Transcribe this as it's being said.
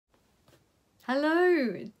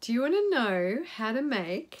Hello, do you want to know how to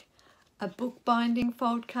make a bookbinding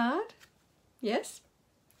fold card? Yes?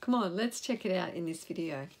 Come on, let's check it out in this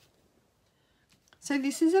video. So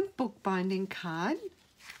this is a bookbinding card.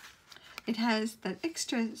 It has that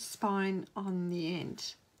extra spine on the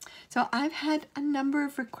end. So I've had a number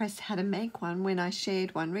of requests how to make one when I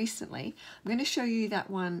shared one recently. I'm going to show you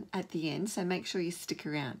that one at the end, so make sure you stick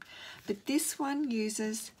around. But this one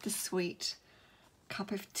uses the sweet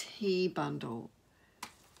cup of tea bundle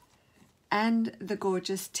and the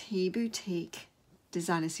gorgeous Tea Boutique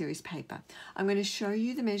designer series paper. I'm going to show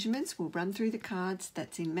you the measurements. We'll run through the cards.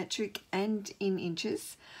 That's in metric and in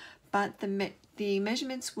inches, but the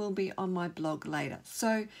measurements will be on my blog later,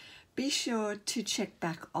 so be sure to check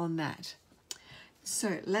back on that.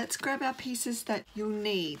 So let's grab our pieces that you'll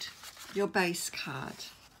need. Your base card,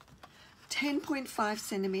 10.5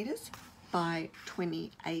 centimeters by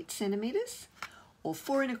 28 centimeters, or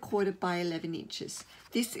 4 1/4 by 11 inches.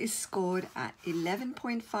 This is scored at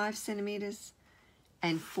 11.5 centimeters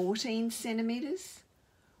and 14 centimeters,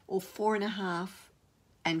 or 4 1/2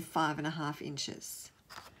 and 5 1/2 inches.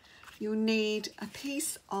 You'll need a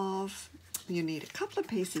couple of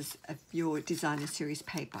pieces of your designer series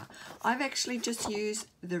paper. I've actually just used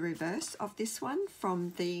the reverse of this one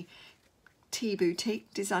from the Tea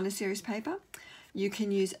Boutique designer series paper. You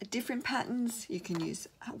can use different patterns, you can use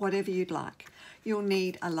whatever you'd like. You'll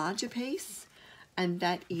need a larger piece, and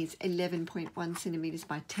that is 11.1 centimeters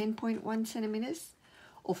by 10.1 centimeters,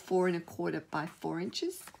 or 4 1/4 by 4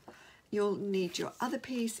 inches. You'll need your other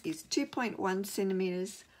piece is 2.1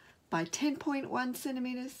 centimeters by 10.1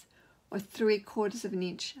 centimeters, or 3/4 of an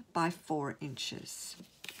inch by 4 inches.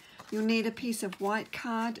 You'll need a piece of white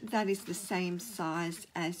card that is the same size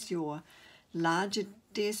as your larger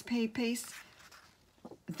DSP piece.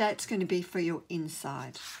 That's going to be for your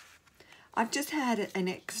inside. I've just had an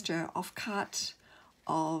extra offcut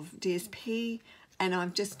of DSP, and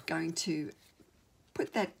I'm just going to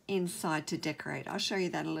put that inside to decorate. I'll show you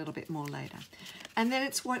that a little bit more later. And then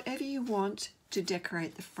it's whatever you want to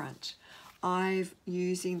decorate the front. I'm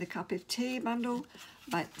using the cup of tea bundle,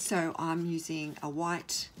 so I'm using a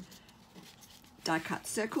white die cut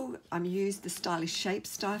circle. I'm used the stylish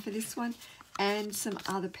shapes die for this one, and some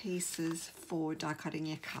other pieces for die cutting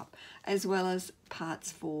your cup, as well as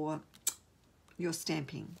parts for your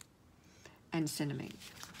stamping and centering.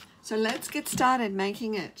 So let's get started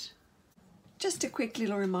making it. Just a quick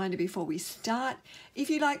little reminder before we start, if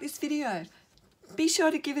you like this video, be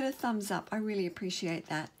sure to give it a thumbs up. I really appreciate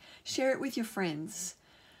that. Share it with your friends.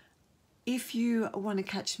 If you want to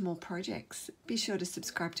catch more projects, be sure to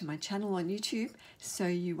subscribe to my channel on YouTube so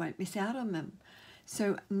you won't miss out on them.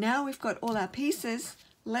 So now we've got all our pieces,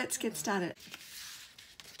 let's get started.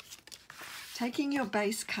 Taking your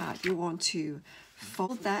base card, you want to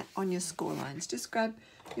fold that on your score lines. Just grab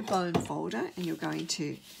your bone folder and you're going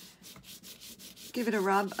to give it a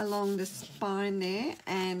rub along the spine there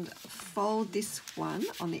and fold this one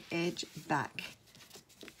on the edge back.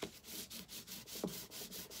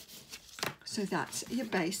 So that's your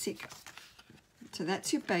basic, so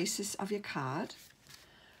that's your basis of your card.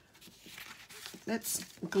 Let's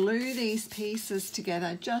glue these pieces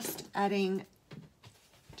together, just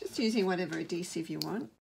using whatever adhesive you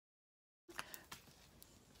want.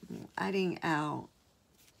 Adding our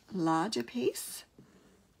larger piece.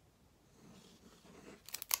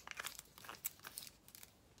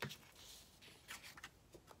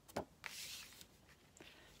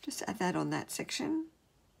 Just add that on that section.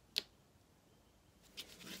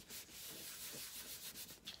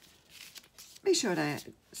 Be sure to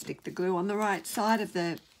stick the glue on the right side of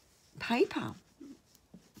the paper.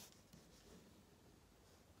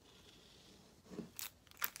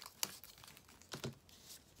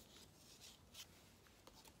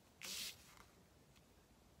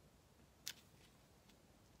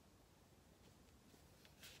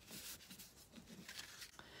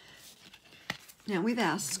 Now with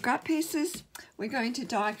our scrap pieces, we're going to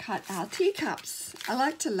die cut our teacups. I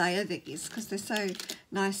like to layer these because they're so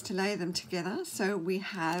nice to lay them together. So we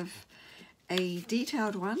have a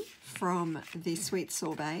detailed one from the Sweet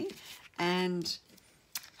Sorbet and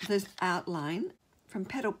the outline from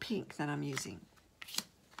Petal Pink that I'm using.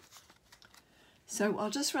 So I'll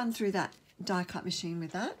just run through that die cut machine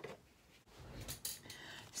with that.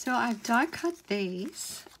 So I've die cut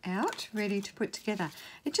these out, ready to put together.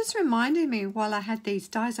 It just reminded me while I had these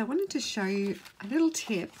dies, I wanted to show you a little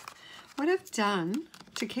tip. What I've done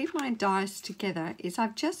to keep my dies together is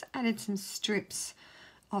I've just added some strips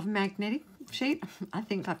of magnetic sheet. I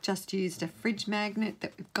think I've just used a fridge magnet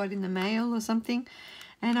that we've got in the mail or something,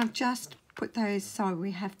 and I've just put those so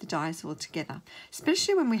we have the dies all together,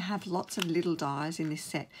 especially when we have lots of little dies in this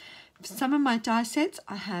set. For some of my die sets,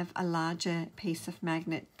 I have a larger piece of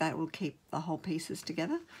magnet that will keep the whole pieces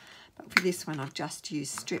together. But for this one, I've just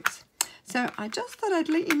used strips. So I just thought I'd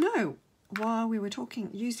let you know while we were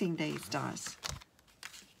using these dies.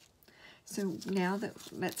 So now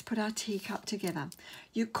let's put our teacup together.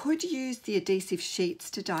 You could use the adhesive sheets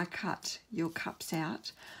to die cut your cups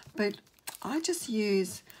out, but I just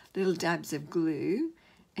use little dabs of glue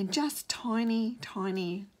and just tiny,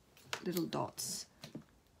 tiny little dots.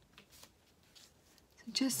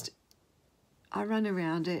 So I run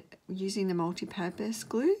around it using the multi-purpose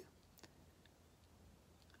glue.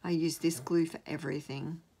 I use this glue for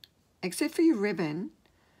everything, except for your ribbon,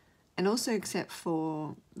 and also except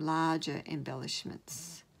for larger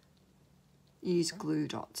embellishments. You use glue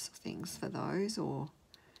dots things for those, or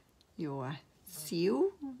your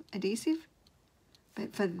seal adhesive.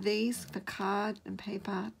 But for these, for card and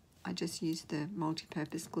paper, I just use the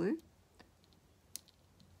multi-purpose glue.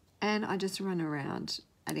 And I just run around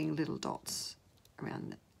adding little dots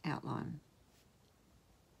around the outline.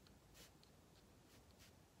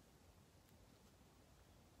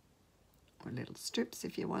 Or little strips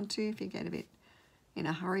if you want to, if you get a bit in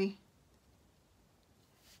a hurry.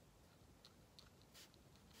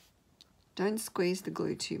 Don't squeeze the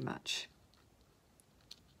glue too much.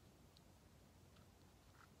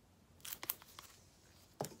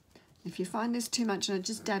 If you find this too much,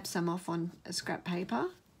 just dab some off on a scrap paper.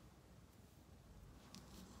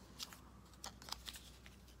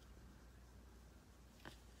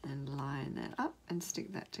 And line that up and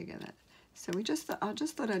stick that together. So I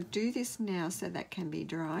just thought I'd do this now so that can be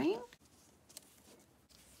drying.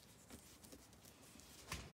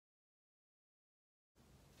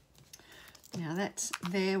 Now that's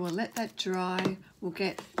there, we'll let that dry. We'll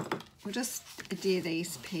just adhere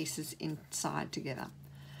these pieces inside together.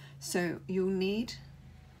 So you'll need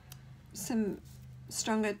some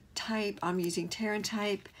stronger tape. I'm using tear and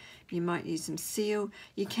tape. You might use some seal.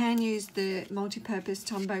 You can use the multi-purpose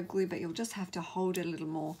Tombow glue, but you'll just have to hold it a little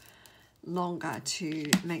more longer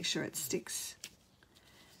to make sure it sticks.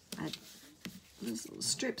 Little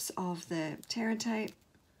strips of the tear and tape.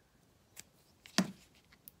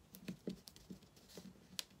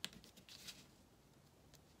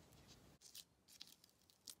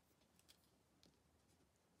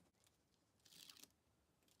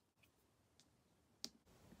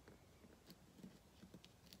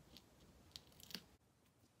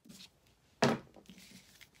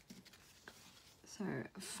 So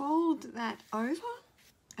fold that over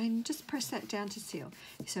and just press that down to seal.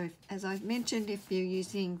 So as I've mentioned, if you're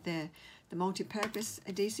using the multi-purpose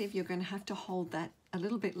adhesive, you're going to have to hold that a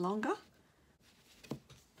little bit longer.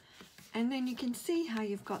 And then you can see how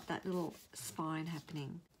you've got that little spine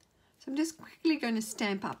happening. So I'm just quickly going to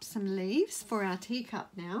stamp up some leaves for our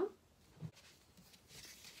teacup now.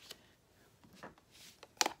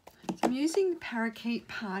 So I'm using the Parakeet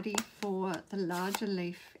Party for the larger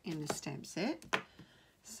leaf in the stamp set.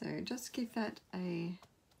 So just give that a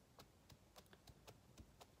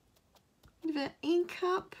bit of an ink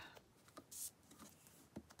up.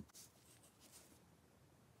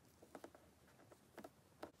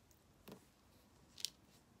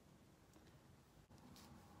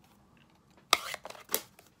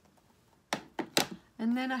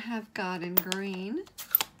 And then I have Garden Green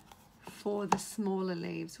for the smaller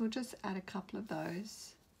leaves. We'll just add a couple of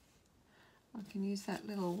those. I can use that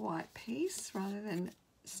little white piece rather than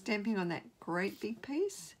stamping on that great big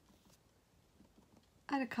piece.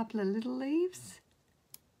 Add a couple of little leaves.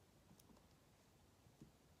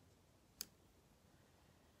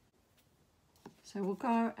 So we'll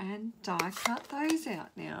go and die cut those out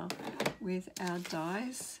now with our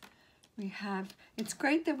dies. It's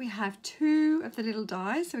great that we have two of the little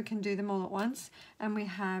dies so we can do them all at once, and we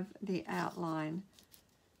have the outline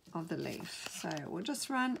of the leaf. So we'll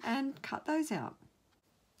just run and cut those out.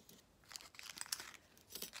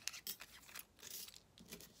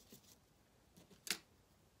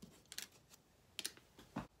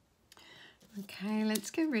 Okay,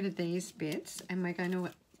 let's get rid of these bits, and we're going to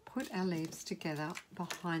put our leaves together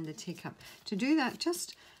behind the teacup. To do that,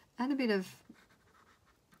 just add a bit of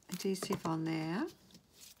adhesive on there.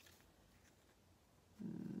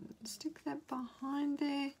 Stick that behind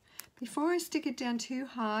there. Before I stick it down too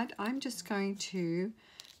hard, I'm just going to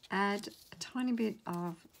add a tiny bit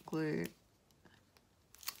of glue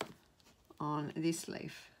on this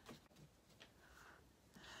leaf.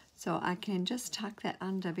 So I can just tuck that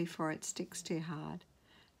under before it sticks too hard.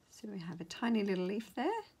 So we have a tiny little leaf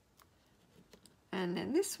there. And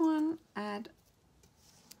then this one, add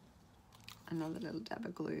another little dab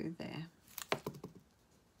of glue there.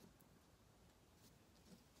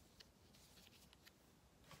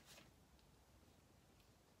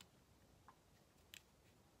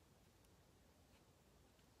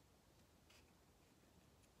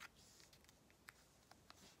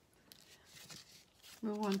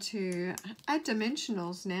 We'll want to add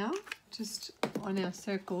dimensionals now, just on our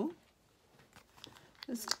circle.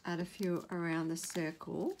 Just add a few around the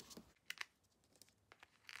circle.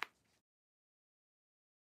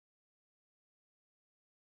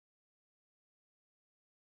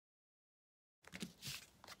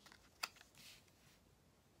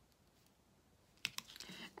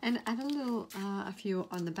 And add a few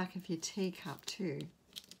on the back of your teacup too.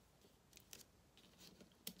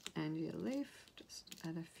 And your leaf, just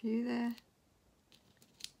add a few there.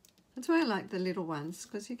 That's why I like the little ones,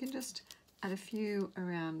 because you can just add a few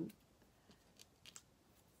around.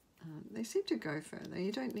 They seem to go further.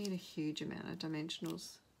 You don't need a huge amount of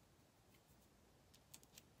dimensionals.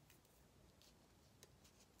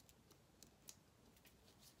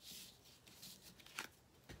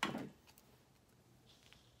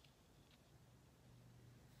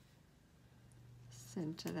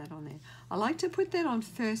 Center that on there. I like to put that on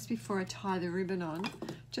first before I tie the ribbon on,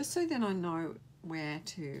 just so then I know where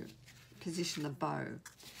to position the bow.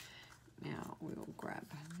 Now we'll grab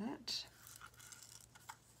that.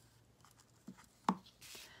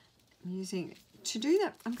 To do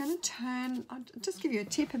that, I'm going to I'll just give you a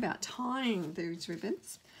tip about tying these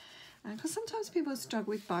ribbons, because sometimes people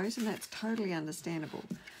struggle with bows, and that's totally understandable.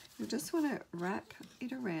 You just want to wrap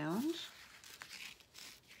it around,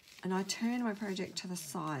 and I turn my project to the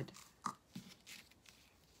side.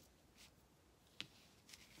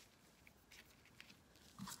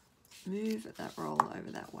 Move that roll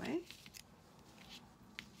over that way.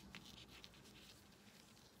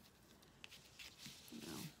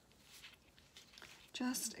 Now,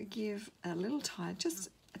 just give a little tie, just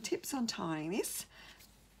tips on tying this.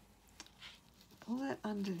 Pull that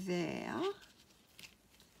under there.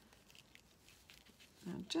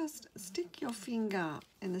 Now just stick your finger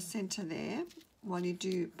in the center there while you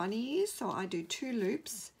do bunny ears. So I do 2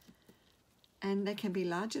 loops, and they can be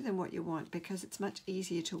larger than what you want because it's much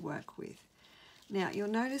easier to work with. Now you'll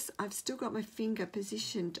notice I've still got my finger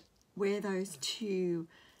positioned where those two,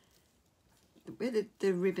 where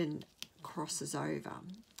the ribbon crosses over,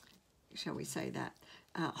 shall we say that.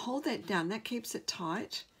 Hold that down, that keeps it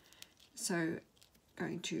tight. So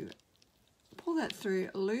going to pull that through,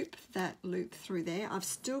 loop that loop through there. I've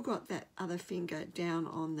still got that other finger down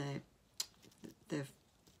on the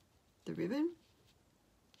ribbon,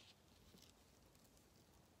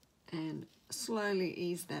 and slowly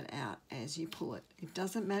ease that out as you pull it. It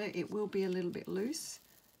doesn't matter, it will be a little bit loose.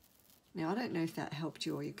 Now I don't know if that helped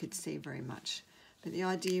you or you could see very much, but the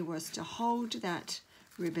idea was to hold that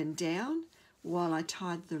ribbon down while I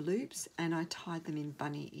tied the loops, and I tied them in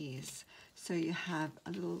bunny ears. So you have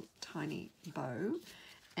a little tiny bow,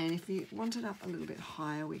 and if you want it up a little bit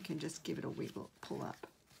higher, we can just give it a wiggle, pull up.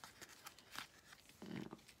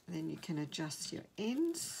 Now, then you can adjust your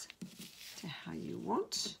ends to how you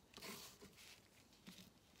want.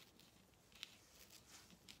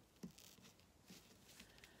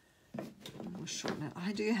 We'll shorten it.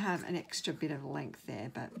 I do have an extra bit of length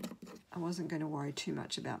there, but I wasn't going to worry too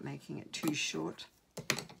much about making it too short.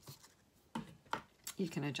 You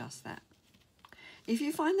can adjust that. If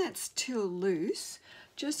you find that's too loose,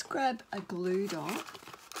 just grab a glue dot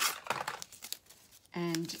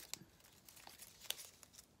and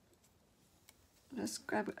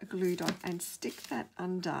stick that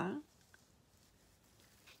under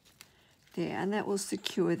there, and that will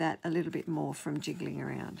secure that a little bit more from jiggling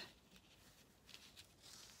around.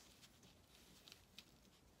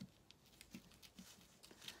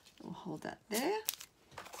 We'll hold that there.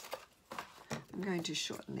 I'm going to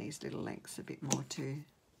shorten these little lengths a bit more too.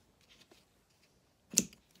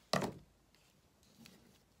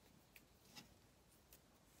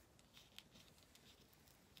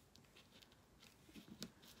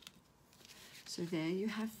 So there you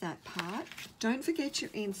have that part. Don't forget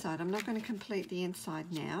your inside. I'm not going to complete the inside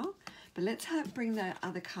now, but let's bring the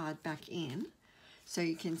other card back in so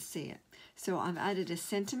you can see it. So I've added a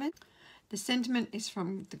sentiment. The sentiment is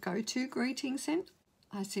from the Go-To greeting scent.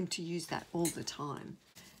 I seem to use that all the time.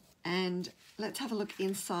 And let's have a look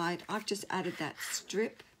inside. I've just added that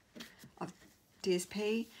strip of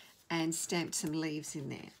DSP and stamped some leaves in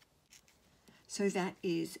there. So that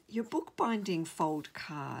is your bookbinding fold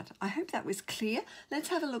card. I hope that was clear. Let's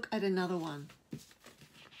have a look at another one.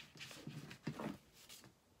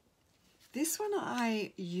 This one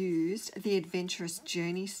I used the Adventurous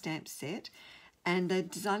Journey stamp set, and the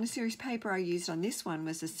designer series paper I used on this one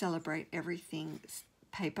was the Celebrate Everything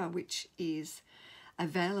paper, which is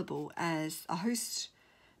available as a host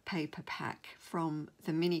paper pack from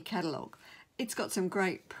the mini catalogue. It's got some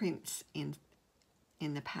great prints in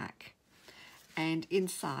the pack, And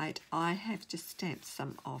inside I have just stamped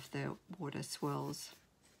some of the water swirls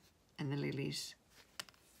and the lilies.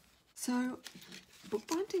 So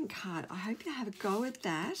bookbinding card, I hope you have a go at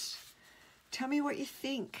that. Tell me what you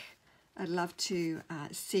think. I'd love to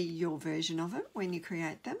see your version of it when you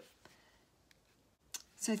create them.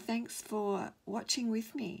 So thanks for watching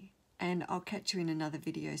with me, and I'll catch you in another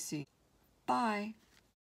video soon. Bye.